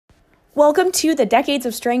Welcome to the Decades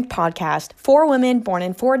of Strength podcast. 4 women born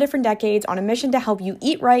in 4 different decades on a mission to help you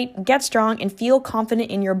eat right, get strong, and feel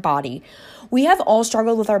confident in your body. We have all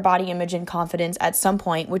struggled with our body image and confidence at some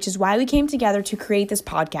point, which is why we came together to create this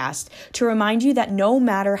podcast, to remind you that no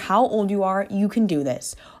matter how old you are, you can do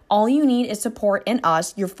this. All you need is support in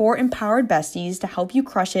us, your 4 empowered besties, to help you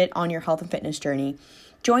crush it on your health and fitness journey.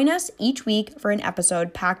 Join us each week for an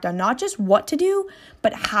episode packed on not just what to do,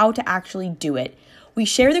 but how to actually do it. We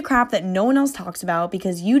share the crap that no one else talks about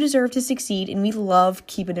because you deserve to succeed, and we love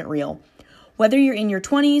keeping it real. Whether you're in your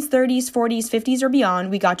 20s, 30s, 40s, 50s, or beyond,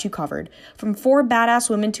 we got you covered. From 4 badass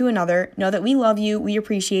women to another, know that we love you, we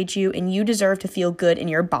appreciate you, and you deserve to feel good in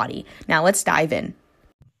your body. Now let's dive in.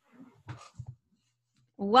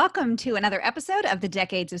 Welcome to another episode of the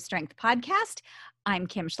Decades of Strength podcast. I'm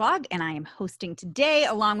Kim Schlag, and I am hosting today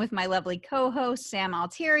along with my lovely co-host, Sam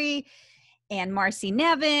Altieri, and Marcy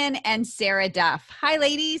Nevin, and Sarah Duff. Hi,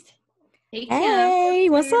 ladies. Hey, Kim. Hey,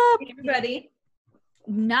 what's up? Hey, everybody.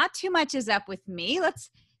 Not too much is up with me. Let's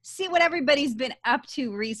see what everybody's been up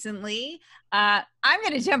to recently. I'm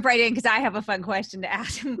going to jump right in because I have a fun question to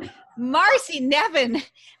ask. Marcy Nevin.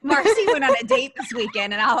 Marcy went on a date this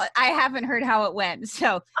weekend, and I haven't heard how it went.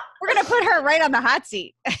 So we're going to put her right on the hot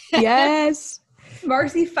seat. Yes.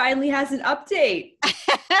 Marcy finally has an update.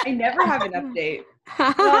 I never have an update.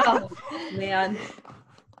 Oh, man.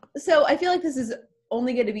 So I feel like this is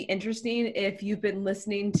only going to be interesting if you've been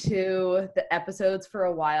listening to the episodes for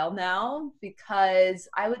a while now, because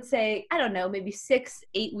I would say, I don't know, maybe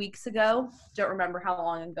 6-8 weeks ago, don't remember how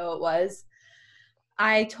long ago it was,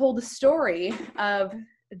 I told a story of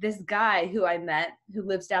this guy who I met who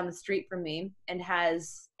lives down the street from me and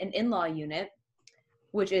has an in-law unit,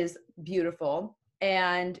 which is beautiful.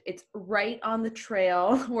 And it's right on the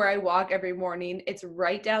trail where I walk every morning. It's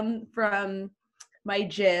right down from my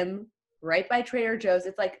gym, right by Trader Joe's.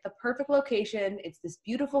 It's like the perfect location. It's this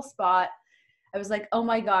beautiful spot. I was like, oh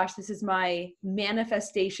my gosh, this is my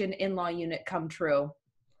manifestation in-law unit come true.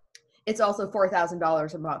 It's also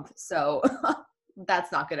 $4,000 a month. So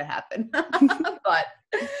that's not going to happen. But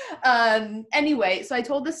anyway, so I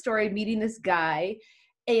told this story meeting this guy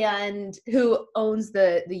and who owns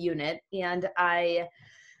the unit, and I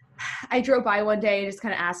drove by one day and just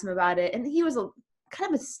kind of asked him about it, and he was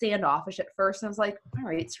kind of a standoffish at first, and I was like, all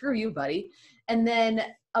right, screw you, buddy. And then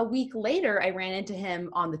a week later I ran into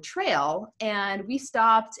him on the trail, and we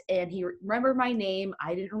stopped, and he remembered my name,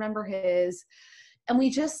 I didn't remember his, and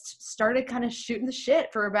we just started kind of shooting the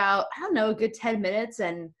shit for about, I don't know, a good 10 minutes,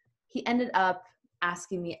 and he ended up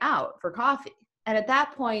asking me out for coffee. And at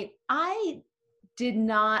that point I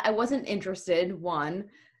wasn't interested, one,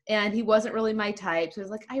 and he wasn't really my type. So I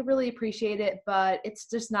was like, I really appreciate it, but it's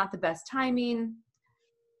just not the best timing.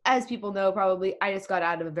 As people know, probably, I just got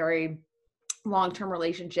out of a very long-term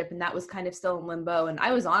relationship, and that was kind of still in limbo. And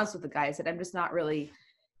I was honest with the guy. I said, I'm just not really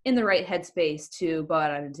in the right headspace to go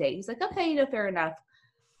out on a date. He's like, okay, fair enough.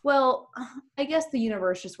 Well, I guess the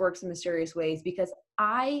universe just works in mysterious ways, because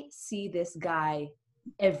I see this guy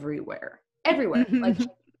everywhere, like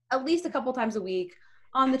at least a couple times a week,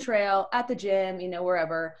 on the trail, at the gym,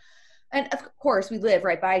 wherever. And of course we live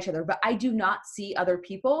right by each other, but I do not see other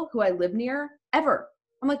people who I live near ever.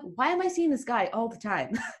 I'm like, why am I seeing this guy all the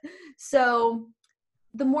time? So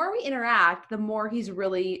the more we interact, the more he's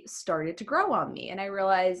really started to grow on me. And I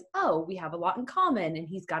realized, oh, we have a lot in common, and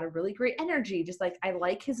he's got a really great energy, just like I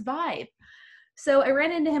like his vibe. So I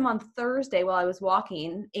ran into him on Thursday while I was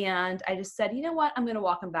walking, and I just said, you know what, I'm going to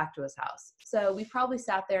walk him back to his house. So we probably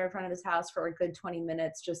sat there in front of his house for a good 20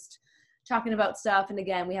 minutes, just talking about stuff. And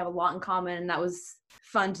again, we have a lot in common, and that was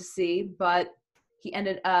fun to see. But he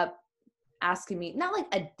ended up asking me, not like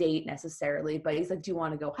a date necessarily, but he's like, do you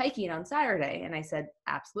want to go hiking on Saturday? And I said,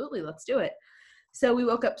 absolutely, let's do it. So we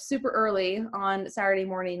woke up super early on Saturday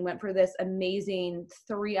morning, went for this amazing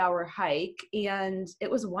 3-hour hike, and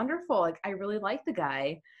it was wonderful. Like, I really like the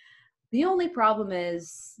guy. The only problem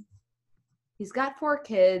is he's got 4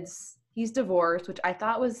 kids. He's divorced, which I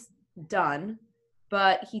thought was done,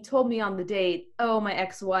 but he told me on the date, oh, my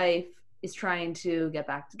ex-wife is trying to get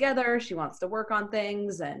back together. She wants to work on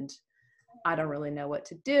things, and I don't really know what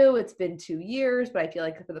to do. It's been 2 years, but I feel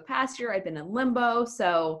like for the past year I've been in limbo.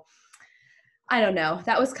 So I don't know.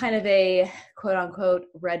 That was kind of a quote unquote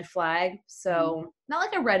red flag. So not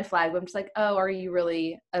like a red flag, but I'm just like, oh, are you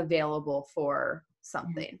really available for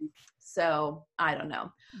something? So I don't know.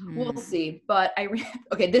 We'll see. But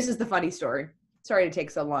okay, this is the funny story. Sorry to take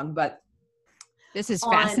so long, but this is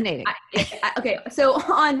fascinating. Okay. So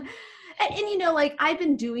like I've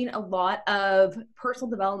been doing a lot of personal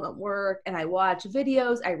development work, and I watch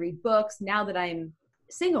videos, I read books now that I'm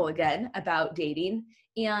single again about dating.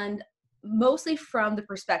 And mostly from the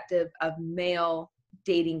perspective of male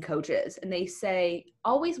dating coaches. And they say,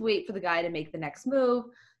 always wait for the guy to make the next move,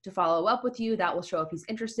 to follow up with you. That will show if he's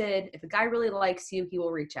interested. If a guy really likes you, he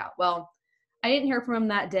will reach out. Well, I didn't hear from him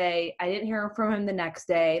that day. I didn't hear from him the next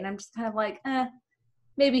day. And I'm just kind of like,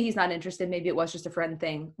 maybe he's not interested. Maybe it was just a friend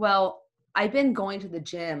thing. Well, I've been going to the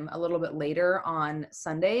gym a little bit later on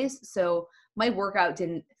Sundays. So my workout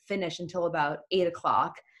didn't finish until about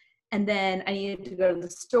 8:00. And then I needed to go to the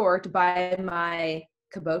store to buy my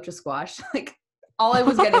kabocha squash. Like all I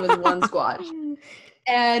was getting was one squash.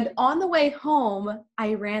 And on the way home,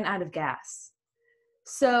 I ran out of gas.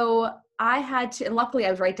 So I had to, and luckily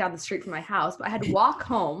I was right down the street from my house, but I had to walk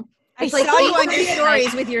home. I saw you on your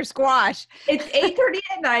stories with your squash. It's 8:30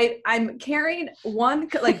 at night. I'm carrying one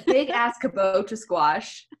like big ass kabocha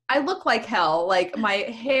squash. I look like hell. Like my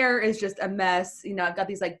hair is just a mess. You know, I've got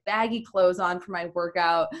these like baggy clothes on for my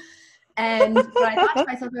workout. And but I thought to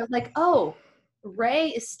myself, I was like, oh, Ray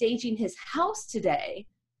is staging his house today.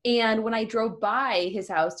 And when I drove by his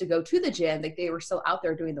house to go to the gym, like they were still out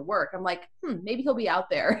there doing the work. I'm like, maybe he'll be out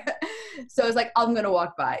there. So I was like, I'm going to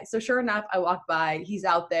walk by. So sure enough, I walked by, he's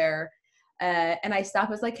out there. And I stopped.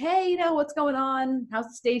 I was like, hey, you know, what's going on? How's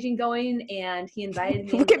the staging going? And he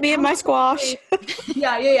invited me. Look at me and my squash.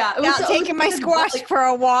 Yeah. Taking my squash for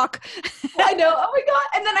a walk. I know. Oh my God.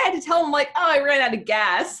 And then I had to tell him like, oh, I ran out of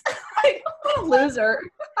gas. Like, what a loser.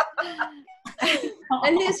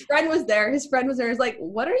 And his friend was there. He's like,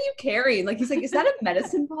 what are you carrying? Like, he's like, is that a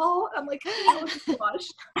medicine ball? I'm like, oh, it's a squash.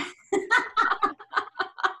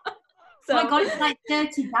 So, oh my God, it's like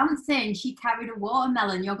Dirty Dancing. She carried a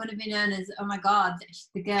watermelon. You're going to be known as, oh my God,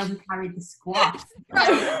 the girl who carried the squash.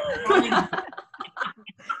 It's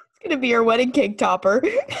going to be your wedding cake topper.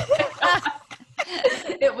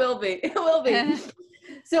 It will be. It will be.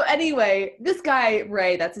 So anyway, this guy,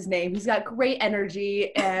 Ray, that's his name. He's got great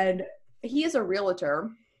energy and he is a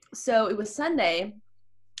realtor. So it was Sunday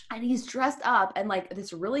and he's dressed up in like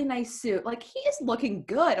this really nice suit. Like he is looking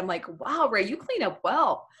good. I'm like, wow, Ray, you clean up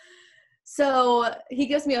well. So he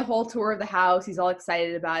gives me a whole tour of the house. He's all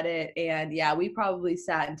excited about it. And yeah, we probably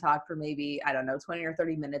sat and talked for maybe, I don't know, 20 or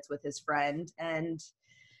 30 minutes with his friend. And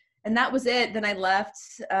that was it. Then I left.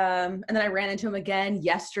 And then I ran into him again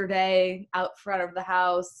yesterday out front of the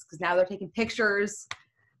house because now they're taking pictures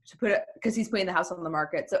to put it because he's putting the house on the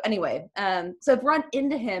market. So anyway, so I've run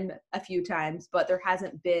into him a few times, but there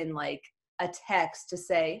hasn't been like a text to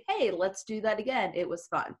say, hey, let's do that again. It was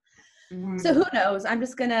fun. Mm-hmm. So who knows? I'm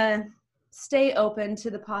just going to stay open to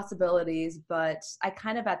the possibilities, but I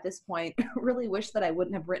kind of at this point really wish that I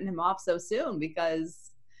wouldn't have written him off so soon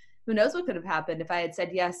because who knows what could have happened if I had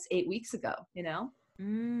said yes 8 weeks ago, you know?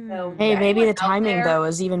 So, hey, maybe the timing though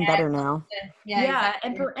is even better now. Yeah, exactly.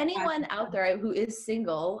 And for anyone out there who is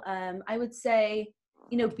single, I would say,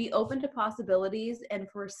 you know, be open to possibilities, and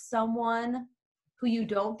for someone who you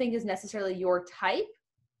don't think is necessarily your type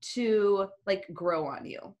to like grow on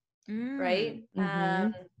you, right?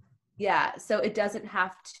 Mm-hmm. Yeah, so it doesn't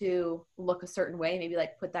have to look a certain way. Maybe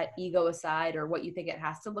like put that ego aside or what you think it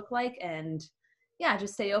has to look like, and yeah,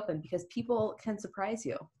 just stay open because people can surprise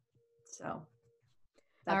you. So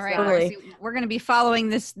that's all right, Marcy, we're going to be following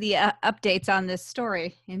the updates on this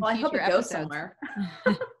story in future I hope it episodes. Goes somewhere.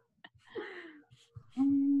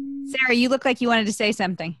 Sarah, you look like you wanted to say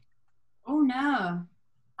something. Oh no,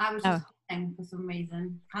 I was just thinking for some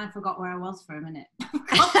reason. Kind of forgot where I was for a minute.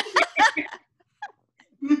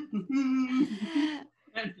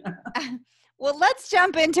 Well, let's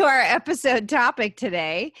jump into our episode topic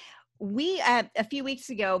today. We, a few weeks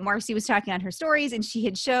ago, Marcy was talking on her stories and she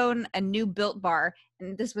had shown a new Built Bar.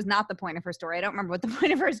 And this was not the point of her story. I don't remember what the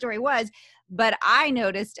point of her story was, but I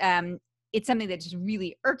noticed it's something that just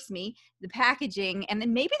really irks me, the packaging. And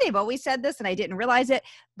then maybe they've always said this and I didn't realize it,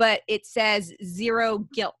 but it says "Zero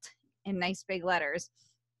Guilt" in nice big letters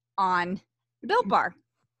on the Built Bar.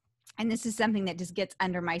 And this is something that just gets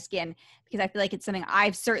under my skin because I feel like it's something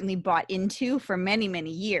I've certainly bought into for many, many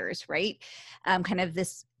years, right? Kind of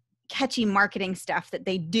this catchy marketing stuff that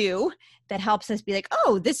they do that helps us be like,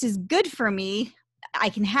 oh, this is good for me. I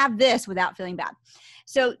can have this without feeling bad.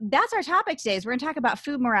 So that's our topic today is we're going to talk about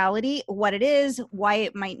food morality, what it is, why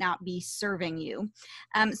it might not be serving you.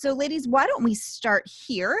 So ladies, why don't we start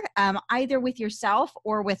here, either with yourself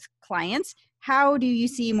or with clients? How do you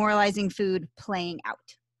see moralizing food playing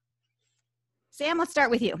out? Sam, let's start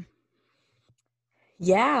with you.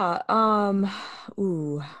 Yeah.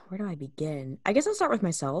 Where do I begin? I guess I'll start with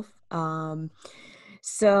myself.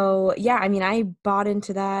 So yeah, I mean, I bought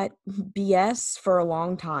into that BS for a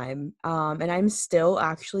long time. And I'm still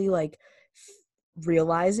actually like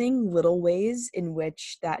realizing little ways in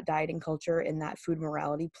which that dieting culture and that food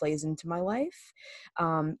morality plays into my life.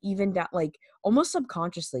 Even that, like, almost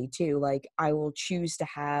subconsciously too, like I will choose to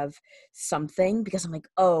have something because I'm like,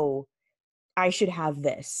 oh, I should have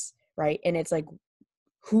this, right? And it's like,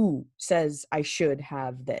 who says I should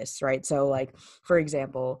have this, right? So like, for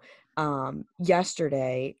example,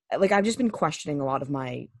 yesterday, like I've just been questioning a lot of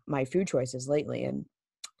my food choices lately, and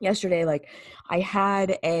yesterday, like, I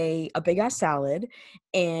had a big ass salad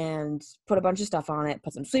and put a bunch of stuff on it,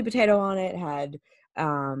 put some sweet potato on it, had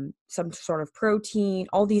some sort of protein,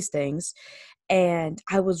 all these things. And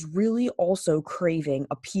I was really also craving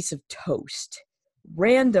a piece of toast.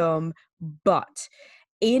 Random, but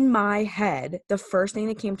in my head, the first thing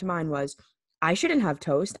that came to mind was, I shouldn't have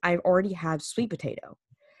toast. I already have sweet potato,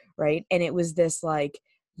 right? And it was this like,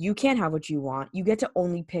 you can't have what you want. You get to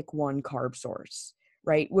only pick one carb source,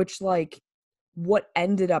 right? Which, like, what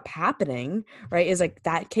ended up happening, right, is like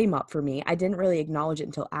that came up for me. I didn't really acknowledge it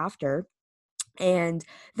until after. And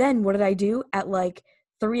then what did I do? At like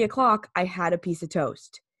 3 o'clock, I had a piece of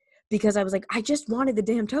toast because I was like, I just wanted the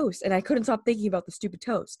damn toast and I couldn't stop thinking about the stupid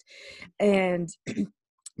toast. And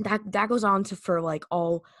that goes on to for like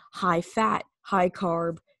all high fat, high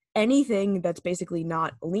carb, anything that's basically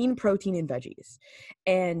not lean protein and veggies.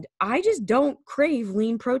 And I just don't crave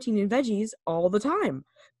lean protein and veggies all the time.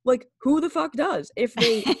 Like, who the fuck does? If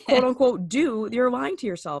they quote unquote do, you're lying to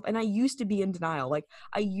yourself. And I used to be in denial. Like,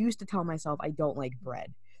 I used to tell myself I don't like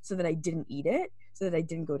bread so that I didn't eat it, so that I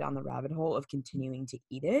didn't go down the rabbit hole of continuing to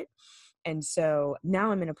eat it. And so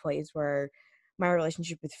now I'm in a place where my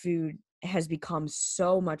relationship with food has become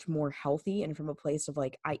so much more healthy, and from a place of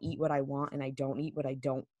like, I eat what I want and I don't eat what I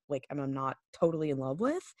don't like, and I'm not totally in love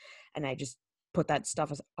with, and I just put that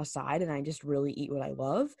stuff aside and I just really eat what I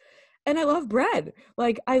love. And I love bread.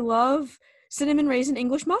 Like, I love cinnamon raisin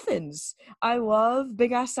English muffins. I love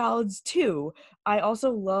big ass salads too. I also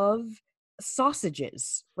love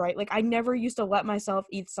sausages, right? Like, I never used to let myself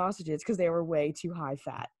eat sausages because they were way too high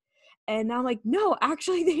fat. And now I'm like, no,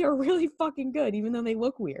 actually they are really fucking good, even though they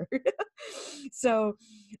look weird. So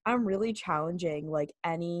I'm really challenging like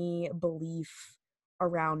any belief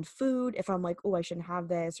around food. If I'm like, oh, I shouldn't have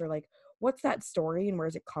this, or like, what's that story and where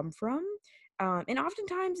does it come from? And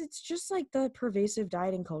oftentimes it's just like the pervasive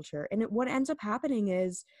dieting culture. And what ends up happening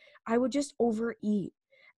is I would just overeat,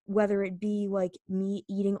 whether it be like me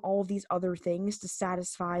eating all these other things to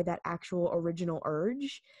satisfy that actual original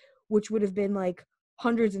urge, which would have been like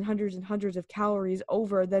hundreds and hundreds and hundreds of calories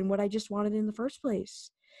over than what I just wanted in the first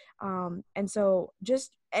place. And so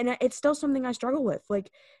and it's still something I struggle with.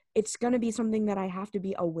 Like, it's going to be something that I have to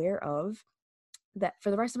be aware of that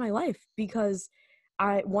for the rest of my life, because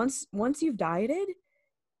once you've dieted,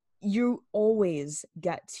 you always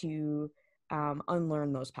get to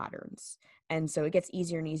unlearn those patterns. And so it gets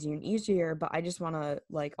easier and easier and easier. But I just want to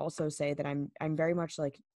like also say that I'm very much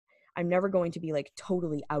like, I'm never going to be like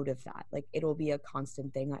totally out of that. Like, it'll be a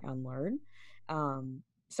constant thing I unlearn.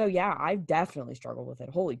 So yeah, I've definitely struggled with it.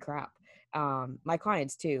 Holy crap. My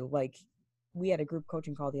clients too, like, we had a group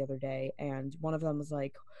coaching call the other day and one of them was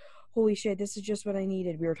like, holy shit, this is just what I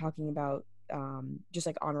needed. We were talking about just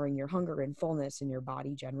like honoring your hunger and fullness in your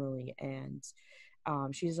body generally. And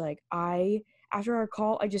she's like, after our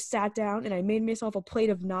call, I just sat down and I made myself a plate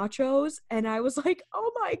of nachos. And I was like,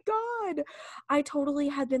 oh my God, I totally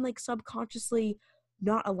had been like subconsciously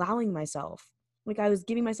not allowing myself. Like, I was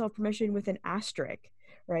giving myself permission with an asterisk,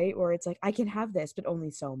 right? Or it's like, I can have this, but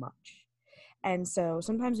only so much. And so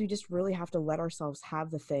sometimes we just really have to let ourselves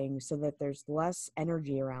have the thing so that there's less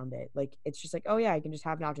energy around it. Like, it's just like, oh yeah, I can just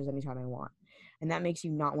have nachos anytime I want. And that makes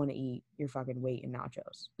you not want to eat your fucking weight in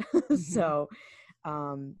nachos. Mm-hmm. So,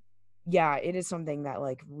 yeah, it is something that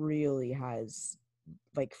like really has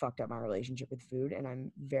like fucked up my relationship with food, and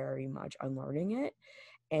I'm very much unlearning it.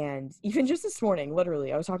 And even just this morning,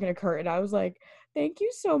 literally, I was talking to Kurt and I was like, thank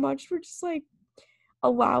you so much for just like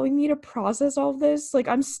allowing me to process all of this. Like,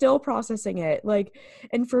 I'm still processing it. Like,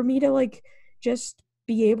 and for me to like just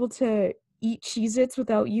be able to eat Cheez-Its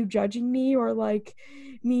without you judging me, or like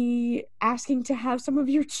me asking to have some of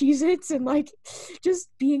your Cheez-Its, and like just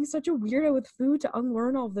being such a weirdo with food, to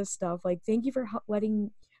unlearn all this stuff. Like, thank you for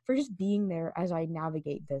for just being there as I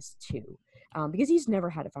navigate this too. Because he's never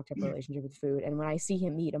had a fucked up relationship with food. And when I see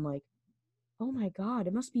him eat, I'm like, oh my God,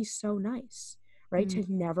 it must be so nice, right? Mm-hmm.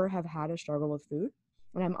 To never have had a struggle with food.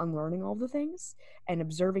 And I'm unlearning all the things, and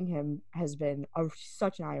observing him has been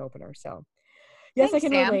such an eye-opener. So yes, thanks, I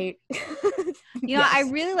can Sam. Relate. You know, yes. I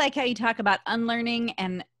really like how you talk about unlearning,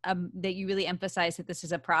 and that you really emphasize that this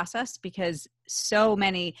is a process, because so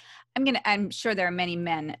many, I'm sure there are many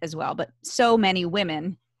men as well, but so many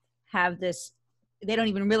women have this they don't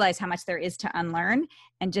even realize how much there is to unlearn.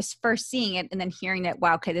 And just first seeing it and then hearing that,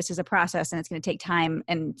 wow, okay, this is a process and it's going to take time,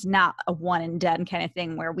 and it's not a one and done kind of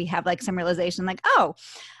thing where we have like some realization like, oh,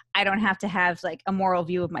 I don't have to have like a moral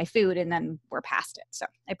view of my food and then we're past it. So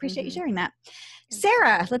I appreciate you sharing that.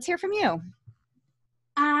 Sarah, let's hear from you.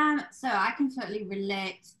 So I can totally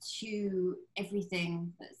relate to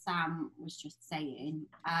everything that Sam was just saying.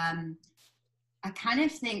 I kind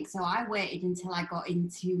of think, so I waited until I got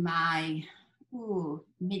into my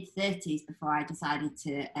mid-30s before I decided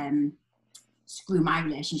to screw my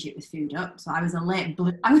relationship with food up. So I was a late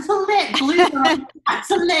bloomer. I was a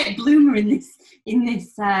late bloomer in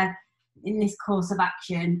this course of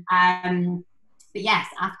action. But yes,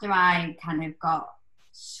 after I kind of got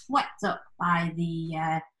swept up by the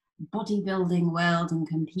bodybuilding world and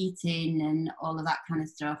competing and all of that kind of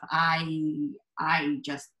stuff, I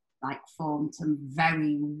just like formed some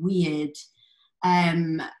very weird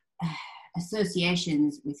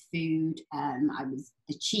associations with food.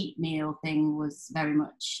 The cheat meal thing was very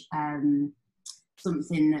much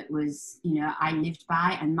something that was, I lived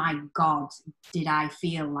by, and my God, did I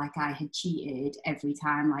feel like I had cheated every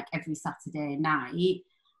time, like every Saturday night.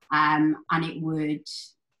 And it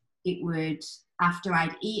would, after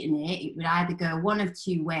I'd eaten it, it would either go one of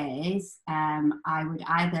two ways. I'd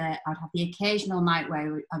have the occasional night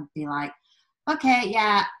where I'd be like, okay,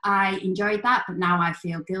 yeah, I enjoyed that, but now I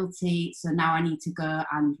feel guilty, so now I need to go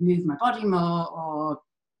and move my body more, or,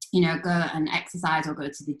 go and exercise or go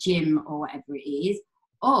to the gym or whatever it is.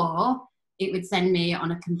 Or it would send me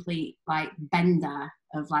on a complete, like, bender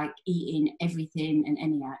of, like, eating everything and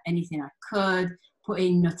anything I could,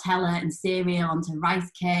 putting Nutella and cereal onto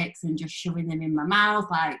rice cakes and just shoving them in my mouth,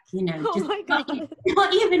 like, Oh just my God.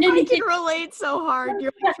 not even anything. I can relate so hard.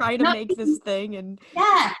 You're like trying to make this thing, and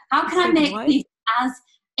yeah, how can I like, make what? this as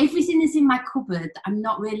everything that's in my cupboard that I'm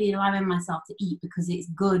not really allowing myself to eat because it's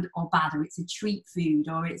good or bad, or it's a treat food,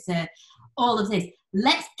 or it's all of this.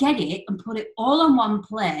 Let's get it and put it all on one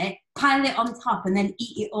plate, pile it on top, and then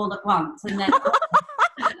eat it all at once. And then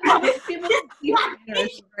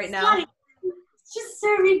right now. It's just so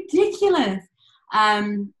ridiculous.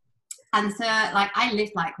 And so, like, I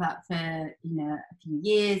lived like that for, a few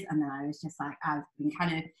years. And then I was just like, I've been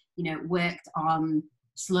kind of, worked on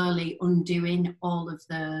slowly undoing all of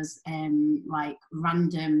those, like,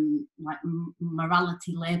 random, like,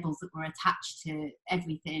 morality labels that were attached to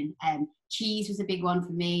everything. Cheese was a big one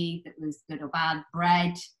for me that was good or bad.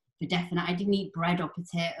 Bread, for definite. I didn't eat bread or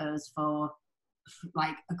potatoes for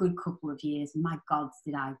like a good couple of years. My God,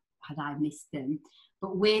 had I missed them.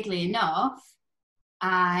 But weirdly enough,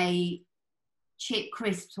 chip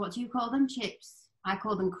crisps, what do you call them? Chips. I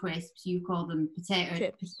call them crisps, you call them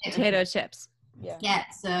Potato chips. Yeah,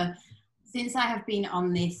 so since I have been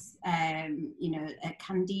on this, a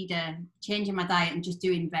candida, changing my diet and just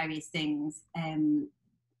doing various things,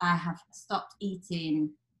 I have stopped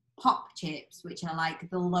eating pop chips, which are like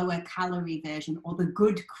the lower calorie version, or the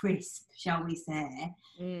good crisp, shall we say.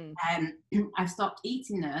 I've stopped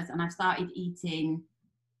eating those, and I've started eating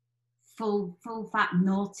full fat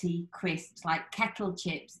naughty crisps, like kettle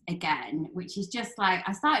chips again, which is just like,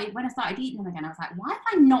 when I started eating them again, I was like, why have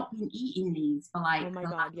I not been eating these for like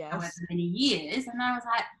however many years? And I was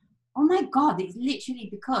like, oh my God, it's literally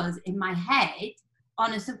because in my head,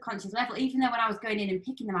 on a subconscious level, even though when I was going in and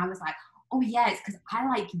picking them, I was like, oh yeah, it's because I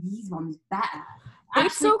like these ones better.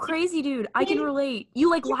 It's so crazy, dude. I can relate. You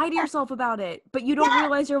like lie to yourself about it, but you don't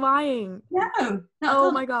realize you're lying. No.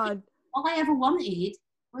 Oh my God. All I ever wanted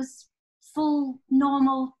was full,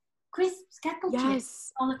 normal, crisps, kettle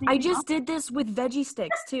chips. I just did this with veggie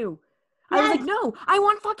sticks too. I was like, no, I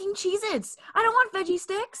want fucking Cheez-Its. I don't want veggie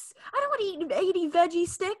sticks. I don't want to eat 80 veggie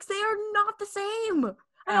sticks. They are not the same.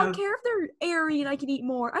 I don't care if they're airy and I can eat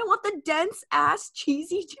more. I want the dense ass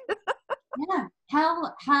cheesy. Yeah,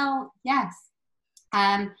 hell, yes.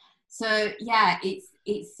 So yeah,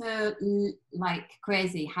 it's so like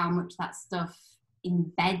crazy how much that stuff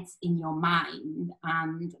embeds in your mind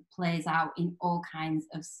and plays out in all kinds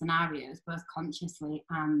of scenarios, both consciously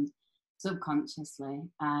and subconsciously.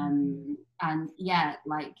 And yeah,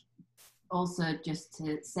 like, also just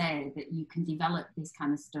to say that you can develop this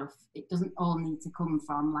kind of stuff. It doesn't all need to come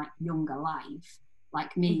from like younger life.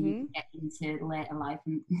 Like me, you get into later life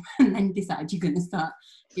and then decide you're going to start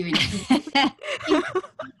doing it.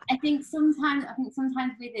 I think sometimes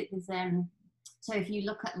with it, there's so if you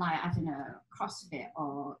look at, like, I don't know, CrossFit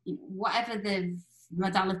or whatever the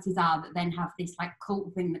modalities are that then have this like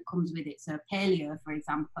cult thing that comes with it. So paleo, for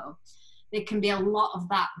example, there can be a lot of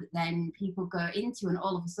that then people go into, and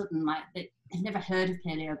all of a sudden, like, they've never heard of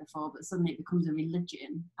paleo before, but suddenly it becomes a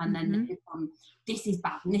religion, and then they become, this is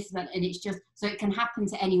bad and this is bad, and it's just, so it can happen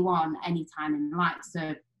to anyone anytime in life.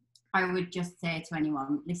 So I would just say to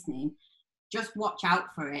anyone listening, just watch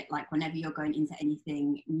out for it, like whenever you're going into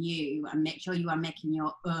anything new, and make sure you are making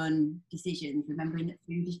your own decisions, remembering that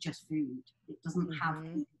food is just food. It doesn't have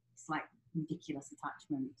this like ridiculous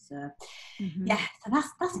attachment. So yeah, so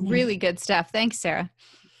that's me. Really good stuff. Thanks, Sarah.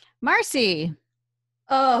 Marcy.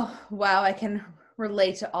 Oh, wow. I can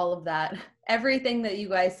relate to all of that. Everything that you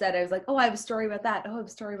guys said, I was like, oh, I have a story about that. Oh, I have a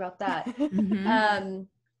story about that.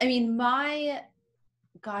 I mean, I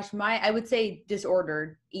would say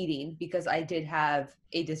disordered eating, because I did have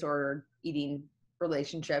a disordered eating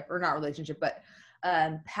relationship, or not relationship, but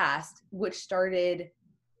past, which started,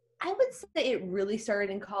 I would say it really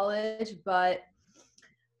started in college, but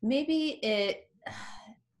maybe it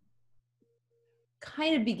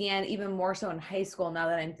kind of began even more so in high school, now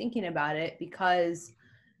that I'm thinking about it, because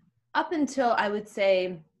up until, I would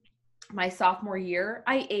say, my sophomore year,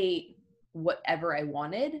 I ate whatever I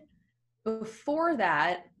wanted. Before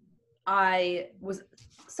that, I was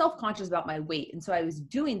self-conscious about my weight. And so I was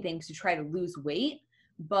doing things to try to lose weight,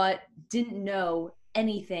 but didn't know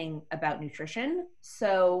anything about nutrition.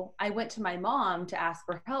 So I went to my mom to ask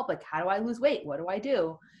for help. Like, how do I lose weight? What do I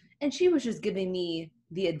do? And she was just giving me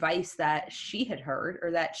the advice that she had heard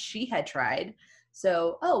or that she had tried.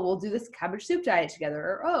 So, oh, we'll do this cabbage soup diet together.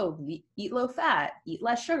 Or, oh, eat low fat, eat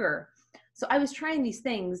less sugar. So I was trying these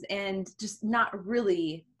things and just not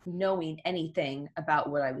really knowing anything about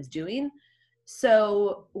what I was doing.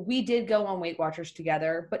 So we did go on Weight Watchers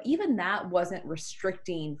together, but even that wasn't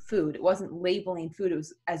restricting food. It wasn't labeling food. It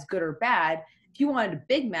was as good or bad. If you wanted a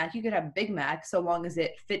Big Mac, you could have a Big Mac so long as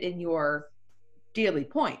it fit in your daily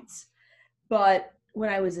points. But when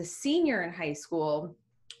I was a senior in high school,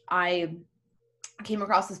 I came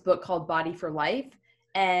across this book called Body for Life.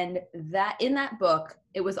 And that in that book,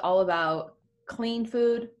 it was all about clean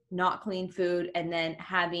food, not clean food, and then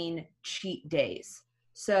having cheat days.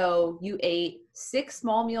 So you ate 6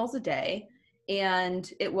 small meals a day,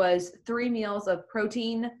 and it was 3 meals of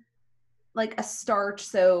protein, like a starch,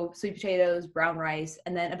 so sweet potatoes, brown rice,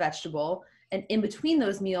 and then a vegetable. And in between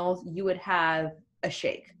those meals, you would have a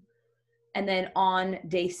shake. And then on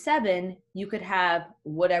day 7, you could have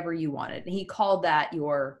whatever you wanted. And he called that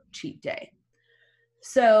your cheat day.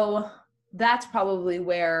 So that's probably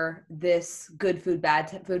where this good food,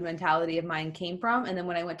 bad food mentality of mine came from. And then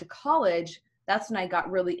when I went to college, that's when I got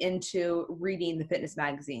really into reading the fitness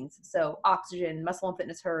magazines. So Oxygen, Muscle and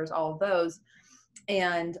Fitness Hers, all of those.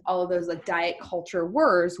 And all of those like diet culture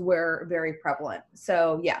words were very prevalent.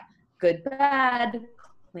 So yeah, good, bad,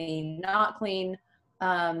 clean, not clean,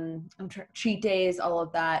 cheat days, all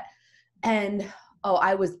of that. And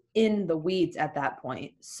I was in the weeds at that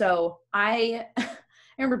point. So I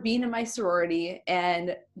remember being in my sorority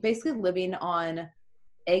and basically living on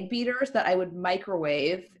egg beaters that I would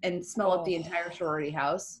microwave and smell up the entire sorority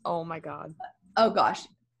house. Oh my God. Oh gosh.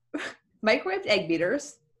 Microwaved egg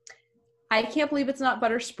beaters. I can't believe it's not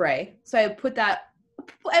butter spray. So I would put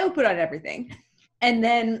on everything. And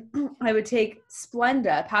then I would take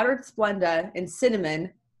Splenda, powdered Splenda and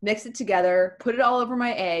cinnamon, mix it together, put it all over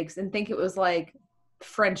my eggs, and think it was like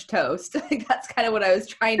French toast. Like that's kind of what I was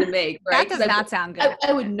trying to make, right? That does not sound good.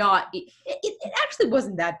 I would not eat. It actually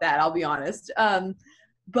wasn't that bad, I'll be honest.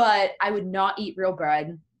 But I would not eat real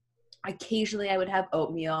bread. Occasionally I would have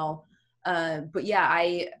oatmeal. But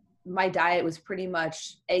yeah, my diet was pretty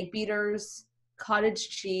much egg beaters, cottage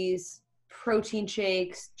cheese, protein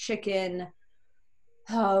shakes, chicken,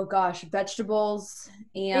 oh gosh, vegetables,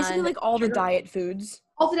 and basically like all the diet foods.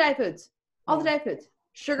 All the diet foods.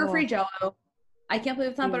 Sugar-free Jell-O. I can't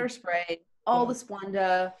believe it's not butter spray. All the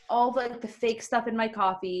Splenda, all the fake stuff in my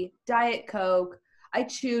coffee, Diet Coke. I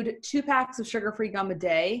chewed 2 packs of sugar-free gum a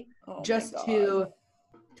day just to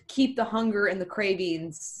keep the hunger and the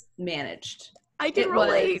cravings managed. I can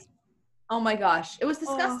relate. Oh my gosh. It was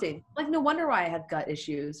disgusting. Like, no wonder why I had gut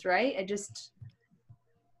issues, right?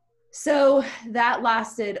 So that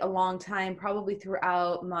lasted a long time, probably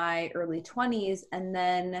throughout my early 20s. And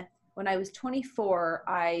then when I was 24,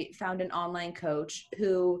 I found an online coach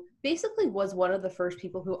who basically was one of the first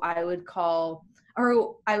people who I would call,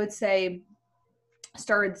 or I would say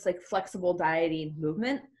started this like flexible dieting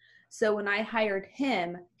movement. So when I hired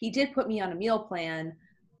him, he did put me on a meal plan,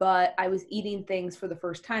 but I was eating things for the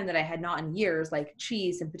first time that I had not in years, like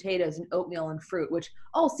cheese and potatoes and oatmeal and fruit, which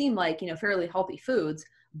all seemed like, fairly healthy foods,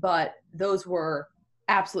 but those were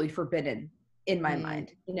absolutely forbidden in my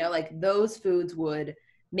mind. Like those foods would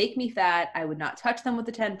make me fat. I would not touch them with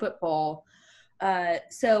a 10-foot pole.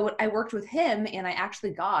 So I worked with him and I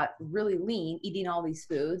actually got really lean eating all these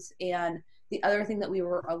foods. And the other thing that we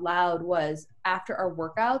were allowed was after our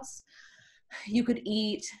workouts, you could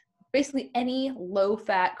eat basically any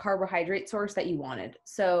low-fat carbohydrate source that you wanted.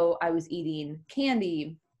 So I was eating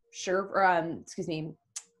candy, frozen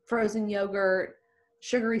yogurt,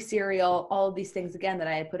 sugary cereal, all of these things, again, that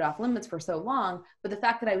I had put off limits for so long. But the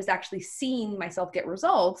fact that I was actually seeing myself get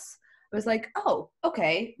results, I was like, oh,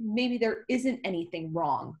 okay, maybe there isn't anything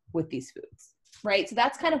wrong with these foods, right? So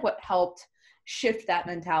that's kind of what helped shift that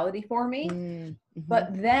mentality for me. Mm-hmm.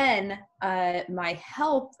 But then my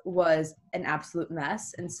health was an absolute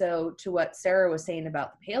mess. And so to what Sarah was saying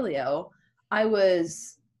about the paleo, I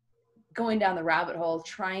was going down the rabbit hole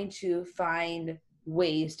trying to find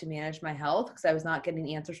ways to manage my health because I was not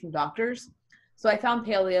getting answers from doctors. So I found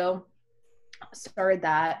paleo, started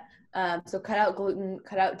that. So cut out gluten,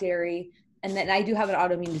 cut out dairy. And then I do have an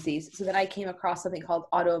autoimmune disease. So then I came across something called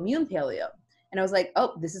autoimmune paleo. And I was like,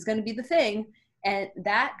 oh, this is going to be the thing. And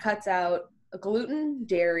that cuts out gluten,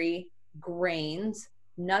 dairy, grains,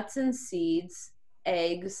 nuts and seeds,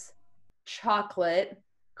 eggs, chocolate,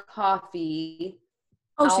 coffee.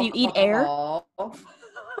 Oh, so you eat air?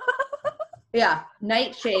 Yeah,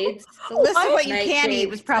 nightshades. The list of what you can eat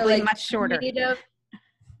was probably much shorter.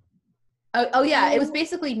 Oh yeah, it was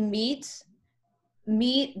basically meat,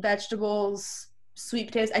 vegetables, sweet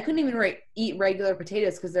potatoes. I couldn't even eat regular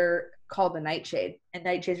potatoes because they're called the nightshade, and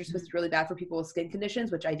nightshades are supposed to be really bad for people with skin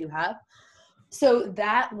conditions, which I do have. So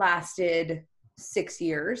that lasted 6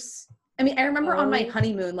 years. I mean, I remember on my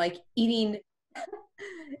honeymoon, like eating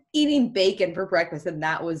bacon for breakfast, and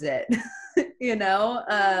that was it. You know,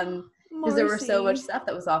 because there was so much stuff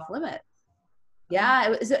that was off limit. Yeah,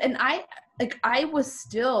 it was, and I was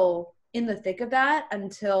still in the thick of that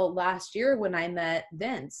until last year when I met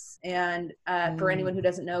Vince. And for anyone who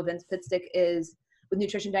doesn't know, Vince Pitstick is with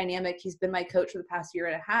Nutrition Dynamic. He's been my coach for the past year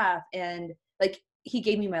and a half, and like he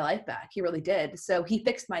gave me my life back. He really did. So he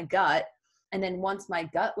fixed my gut, and then once my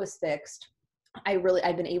gut was fixed, I've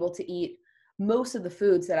been able to eat most of the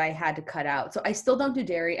foods that I had to cut out. So I still don't do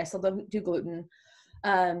dairy. I still don't do gluten.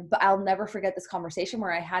 But I'll never forget this conversation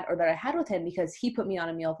that I had with him, because he put me on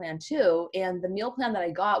a meal plan too. And the meal plan that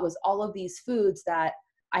I got was all of these foods that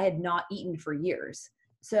I had not eaten for years.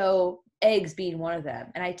 So eggs being one of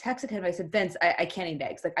them. And I texted him, I said, Vince, I can't eat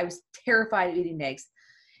eggs. Like, I was terrified of eating eggs.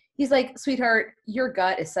 He's like, sweetheart, your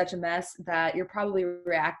gut is such a mess that you're probably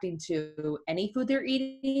reacting to any food they're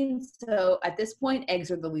eating. So at this point,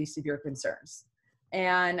 eggs are the least of your concerns.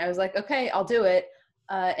 And I was like, okay, I'll do it.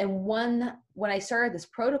 And when I started this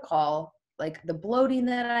protocol, like the bloating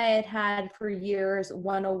that I had had for years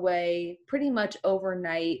went away pretty much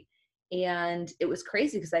overnight. And it was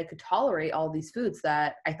crazy because I could tolerate all these foods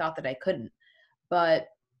that I thought that I couldn't. But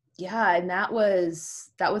yeah, and that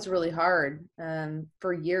was really hard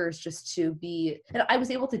for years, just to be, and I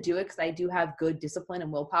was able to do it because I do have good discipline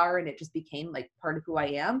and willpower, and it just became like part of who I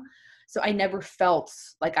am. So I never felt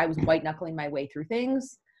like I was white knuckling my way through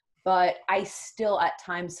things. But I still at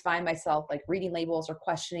times find myself like reading labels or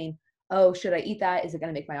questioning, oh, should I eat that? Is it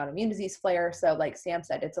going to make my autoimmune disease flare? So like Sam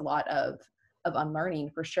said, it's a lot of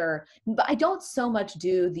unlearning for sure. But I don't so much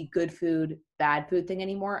do the good food, bad food thing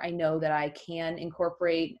anymore. I know that I can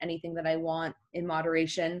incorporate anything that I want in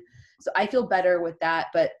moderation. So I feel better with that.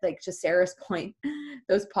 But like to Sarah's point,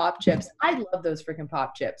 those pop chips, I love those freaking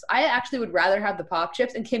pop chips. I actually would rather have the pop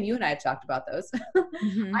chips, and Kim, you and I have talked about those.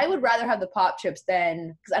 Mm-hmm. I would rather have the pop chips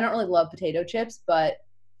than, because I don't really love potato chips, but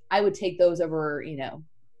I would take those over,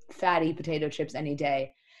 fatty potato chips any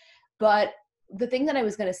day. But the thing that I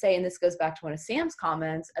was going to say, and this goes back to one of Sam's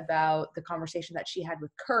comments about the conversation that she had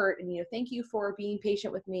with Kurt, and, thank you for being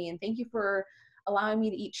patient with me, and thank you for allowing me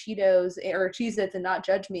to eat Cheetos or Cheez-Its and not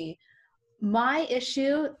judge me. My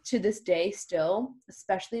issue to this day still,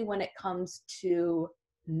 especially when it comes to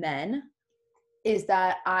men, is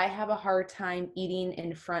that I have a hard time eating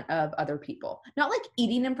in front of other people. Not like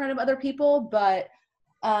eating in front of other people, but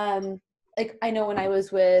like I know when I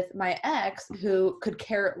was with my ex who could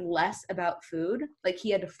care less about food, like he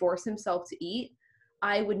had to force himself to eat,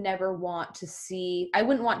 I wouldn't want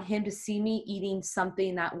him to see me eating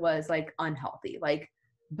something that was like unhealthy, like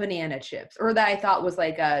banana chips, or that I thought was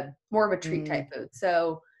like more of a treat type food.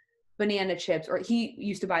 So banana chips, or he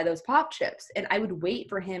used to buy those pop chips, and I would wait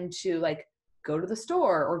for him to like go to the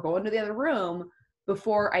store or go into the other room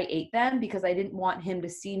before I ate them, because I didn't want him to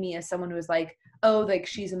see me as someone who was like, oh, like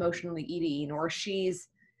she's emotionally eating, or she's,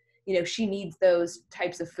 she needs those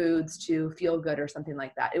types of foods to feel good or something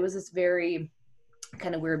like that. It was this very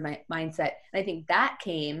kind of weird mindset. And I think that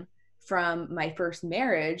came from my first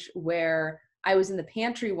marriage where I was in the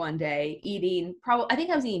pantry one day eating, I think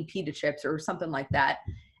I was eating pita chips or something like that.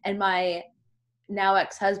 And my now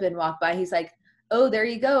ex-husband walked by. He's like, "Oh, there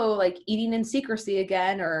you go, like eating in secrecy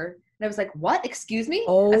again." And I was like, "What? Excuse me?"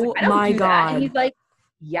 I was Oh like, "I don't my do that." And God. he's like,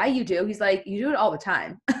 "Yeah, you do." He's like, "You do it all the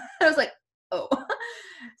time." I was like, "Oh."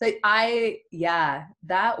 So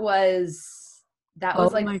that Oh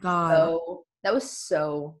was like my God. that was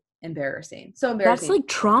so embarrassing. So That's embarrassing. like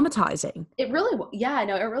traumatizing. It really, yeah, I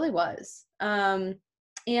know, it really was. And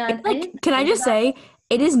It's I like, didn't can I think just about say,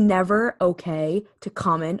 it is never okay to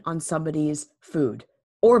comment on somebody's food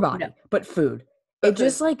or no, body, but food. It but food.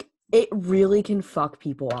 just like, it really can fuck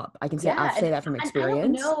people up. I Yeah, say that from and I don't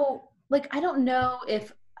experience. know, like I don't know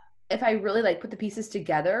if I really like put the pieces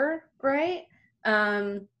together, right?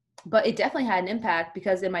 Um, but it definitely had an impact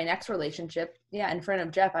because in my next relationship, yeah, in front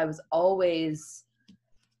of Jeff, I was always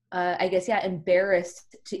I guess, yeah,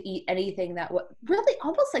 embarrassed to eat anything that was really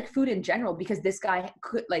almost like food in general because this guy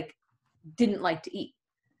didn't like to eat.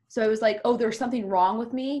 So I was like, oh, there's something wrong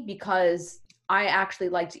with me because I actually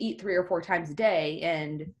like to eat 3 or 4 times a day.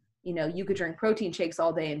 And, you could drink protein shakes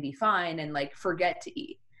all day and be fine and like forget to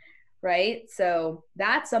eat. Right. So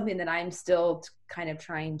that's something that I'm still kind of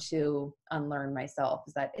trying to unlearn myself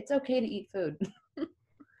is that it's okay to eat food.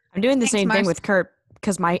 I'm doing the Thanks, same thing Marcy. with Kurt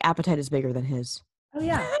because my appetite is bigger than his. Oh,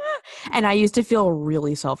 yeah, And I used to feel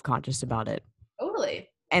really self-conscious about it. totally.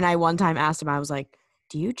 And I one time asked him, I was like,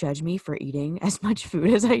 do you judge me for eating as much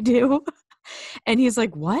food as I do? And he's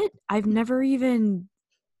like, what? I've never even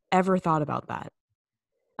ever thought about that.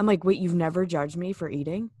 I'm like, wait, you've never judged me for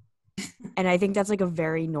eating? And I think that's like a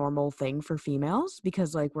very normal thing for females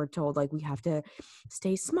because like we're told like we have to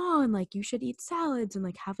stay small and like you should eat salads and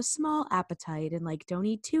like have a small appetite and like don't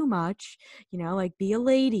eat too much, like be a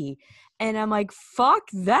lady. And I'm like, fuck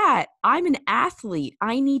that. I'm an athlete.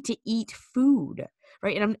 I need to eat food.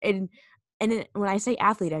 Right. When I say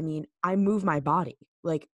athlete, I mean I move my body.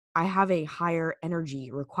 Like I have a higher energy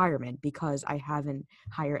requirement because I have a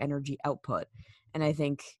higher energy output. And I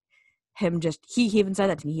think he even said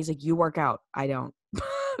that to me. He's like, you work out, I don't.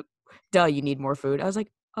 Duh, you need more food. I was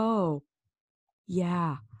like, oh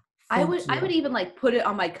yeah, I thank would you. even like put it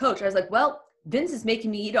on my coach. I was like, well, Vince is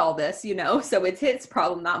making me eat all this, so it's his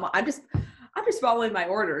problem, not mine. I'm just following my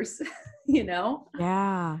orders,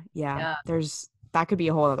 Yeah Yeah, that could be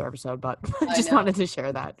a whole other episode, but I I just know. wanted to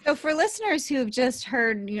share that. So for listeners who've just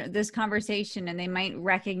heard this conversation and they might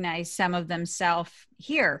recognize some of themselves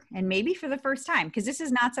here and maybe for the first time, because this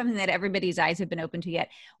is not something that everybody's eyes have been open to yet,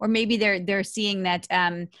 or maybe they're seeing that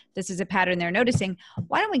this is a pattern they're noticing.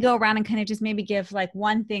 Why don't we go around and kind of just maybe give like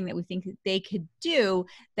one thing that we think that they could do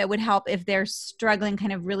that would help if they're struggling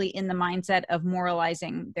kind of really in the mindset of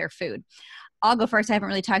moralizing their food. I'll go first. I haven't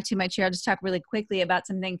really talked too much here. I'll just talk really quickly about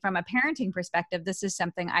something from a parenting perspective. This is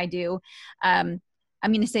something I do. I'm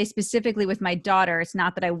going to say specifically with my daughter. It's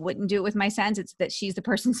not that I wouldn't do it with my sons. It's that she's the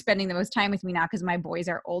person spending the most time with me now because my boys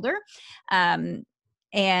are older. And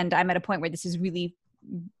I'm at a point where this is really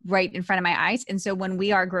right in front of my eyes. And so when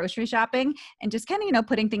we are grocery shopping and just kind of,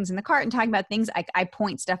 putting things in the cart and talking about things, I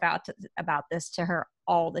point stuff out about this to her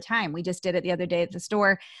all the time. We just did it the other day at the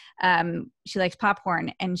store. She likes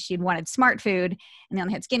popcorn and she'd wanted smart food and they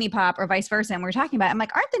only had skinny pop or vice versa. And we were talking about it. I'm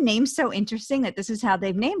like, aren't the names so interesting that this is how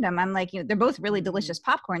they've named them? I'm like, they're both really delicious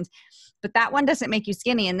popcorns, but that one doesn't make you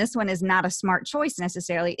skinny. And this one is not a smart choice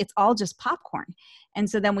necessarily. It's all just popcorn. And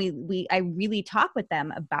so then I really talk with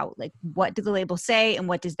them about like, what do the labels say and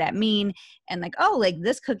what does that mean? And like, oh, like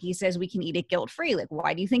this cookie says we can eat it guilt-free. Like,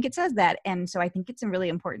 why do you think it says that? And so I think it's really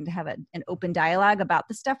important to have an open dialogue about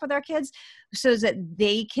the stuff with our kids so that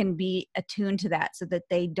they can be attuned to that so that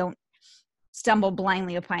they don't stumble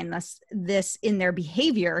blindly upon this in their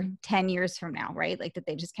behavior 10 years from now, right? Like that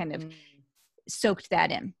they just kind of soaked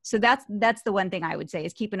that in. So that's the one thing I would say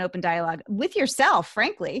is keep an open dialogue with yourself.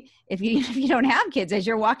 Frankly, if you don't have kids, as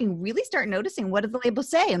you're walking, really start noticing what do the labels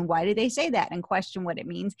say and why do they say that and question what it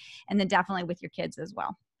means. And then definitely with your kids as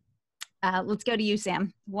well. Let's go to you,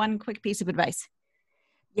 Sam. One quick piece of advice.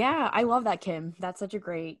 Yeah, I love that, Kim. That's such a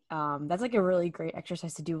great, that's like a really great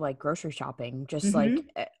exercise to do, like grocery shopping, just like,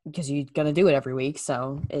 because you're going to do it every week.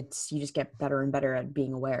 So you just get better and better at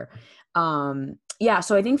being aware. Yeah.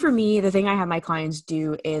 So I think for me, the thing I have my clients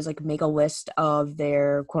do is like make a list of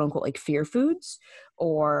their quote unquote, like fear foods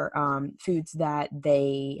or, foods that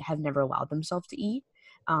they have never allowed themselves to eat.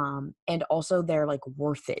 And also they're like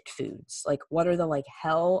worth it foods. Like what are the like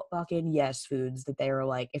hell fucking yes foods that they are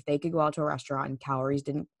like, if they could go out to a restaurant and calories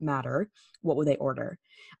didn't matter, what would they order?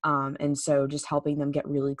 And so just helping them get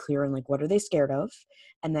really clear on like, what are they scared of?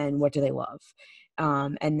 And then what do they love?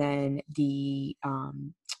 And then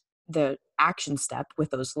the action step with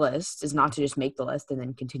those lists is not to just make the list and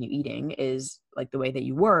then continue eating, is like the way that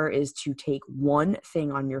you were, is to take one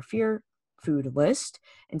thing on your fear food list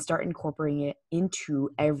and start incorporating it into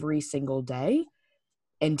every single day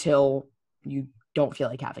until you don't feel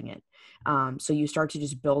like having it. So you start to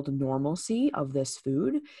just build normalcy of this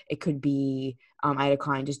food. It could be, I had a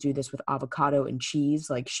client just do this with avocado and cheese.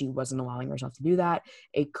 Like, she wasn't allowing herself to do that.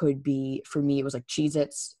 It could be, for me, it was like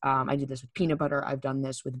Cheez-Its. I did this with peanut butter. I've done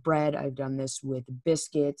this with bread. I've done this with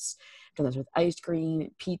biscuits. I've done this with ice cream,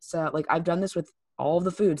 pizza. Like, I've done this with all of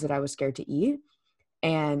the foods that I was scared to eat.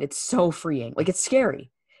 And it's so freeing. Like, it's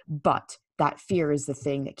scary, but that fear is the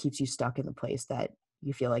thing that keeps you stuck in the place that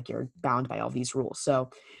you feel like you're bound by all these rules. So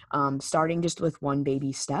starting just with one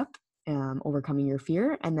baby step, overcoming your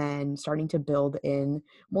fear, and then starting to build in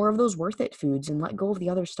more of those worth it foods and let go of the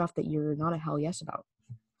other stuff that you're not a hell yes about.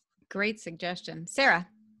 Great suggestion. Sarah?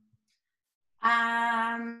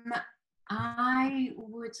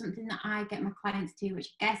 Something that I get my clients to,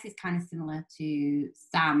 which I guess is kind of similar to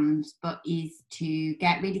Sam's, but is to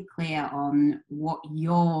get really clear on what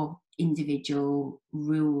your individual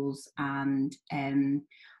rules and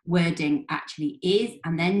wording actually is,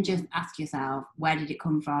 and then just ask yourself, where did it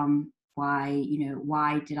come from? Why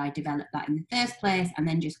did I develop that in the first place? And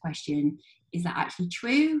then just question, is that actually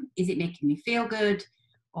true? Is it making me feel good?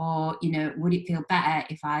 Or, would it feel better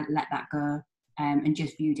if I let that go and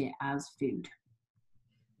just viewed it as food?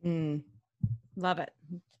 Love it.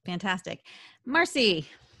 Fantastic. Marcy?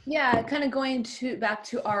 Yeah, kind of going back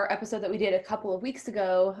to our episode that we did a couple of weeks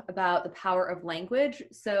ago about the power of language.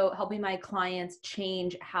 So helping my clients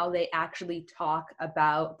change how they actually talk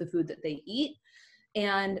about the food that they eat.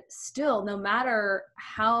 And still, no matter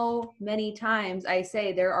how many times I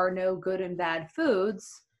say there are no good and bad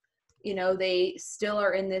foods, they still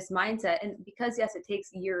are in this mindset. And because, yes, it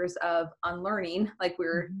takes years of unlearning, like we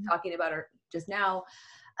were talking about just now,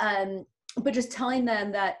 but just telling them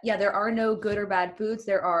that, yeah, there are no good or bad foods.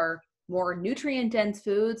 There are more nutrient dense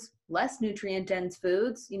foods, less nutrient dense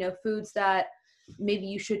foods, foods that maybe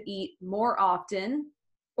you should eat more often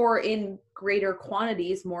or in greater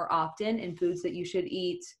quantities more often, and foods that you should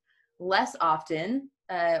eat less often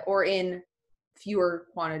or in fewer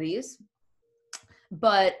quantities,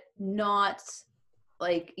 but not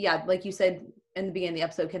like you said in the beginning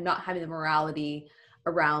of the episode, not having the morality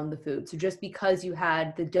around the food. So just because you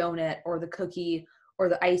had the donut or the cookie or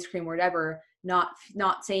the ice cream or whatever, not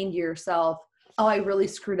saying to yourself, oh, I really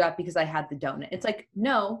screwed up because I had the donut. It's like,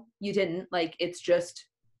 no, you didn't. Like, it's just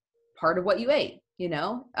part of what you ate,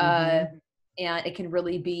 and it can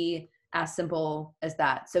really be as simple as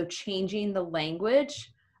that. So changing the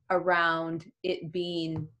language around it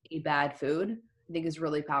being a bad food, I think, is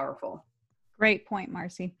really powerful. Great point,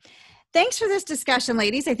 Marcy. Thanks for this discussion,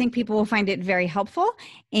 ladies. I think people will find it very helpful.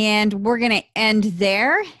 And we're going to end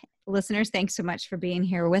there. Listeners, thanks so much for being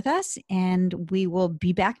here with us. And we will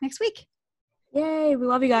be back next week. Yay. We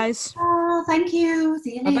love you guys. Oh, thank you.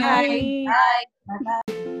 See you later. Bye-bye. Bye. Bye-bye.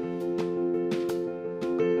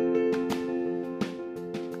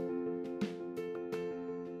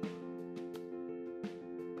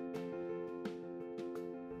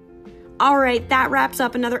 All right, that wraps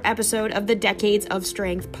up another episode of the Decades of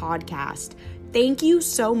Strength podcast. Thank you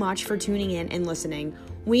so much for tuning in and listening.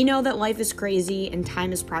 We know that life is crazy and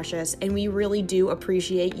time is precious, and we really do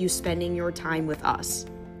appreciate you spending your time with us.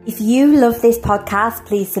 If you love this podcast,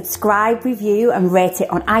 please subscribe, review, and rate it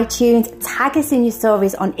on iTunes. Tag us in your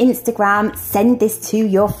stories on Instagram. Send this to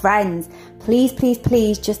your friends. Please, please,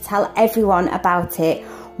 please just tell everyone about it.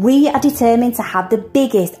 We are determined to have the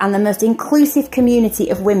biggest and the most inclusive community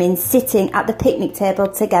of women sitting at the picnic table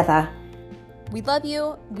together. We love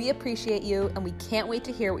you, we appreciate you, and we can't wait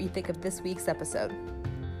to hear what you think of this week's episode.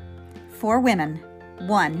 4 women,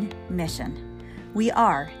 1 mission. We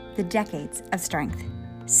are the Decades of Strength.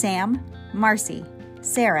 Sam, Marcy,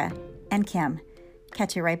 Sarah, and Kim.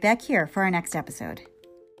 Catch you right back here for our next episode.